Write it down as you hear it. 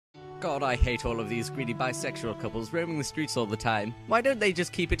God, I hate all of these greedy bisexual couples roaming the streets all the time. Why don't they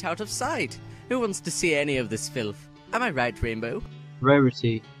just keep it out of sight? Who wants to see any of this filth? Am I right, Rainbow?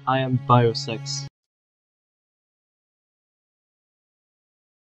 Rarity, I am biosex.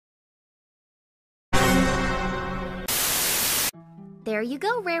 There you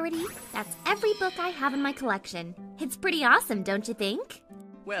go, Rarity. That's every book I have in my collection. It's pretty awesome, don't you think?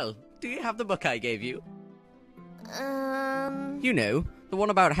 Well, do you have the book I gave you? You know, the one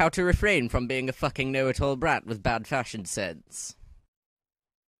about how to refrain from being a fucking know-it-all brat with bad fashion sense.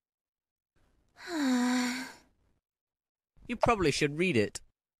 You probably should read it.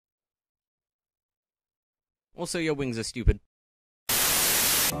 Also, your wings are stupid.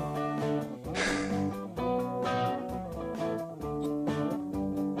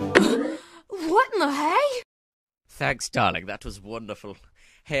 What in the hey? Thanks, darling. That was wonderful.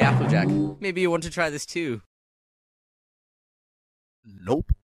 Hey, Applejack, maybe you want to try this too?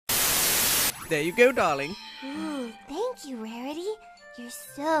 Nope. There you go, darling. Ooh, thank you, Rarity. You're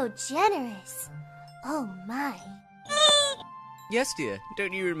so generous. Oh my. Yes, dear.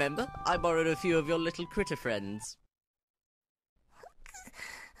 Don't you remember? I borrowed a few of your little critter friends.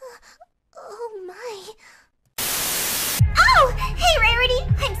 Oh my. Oh! Hey, Rarity!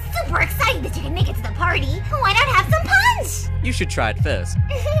 I'm super excited that you can make it to the party. Why not have some punch? You should try it first.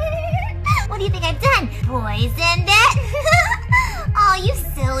 What do you think I've done? Poisoned it? Oh, you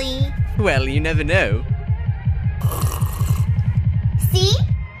silly. Well, you never know. See?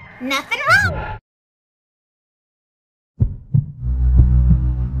 Nothing wrong.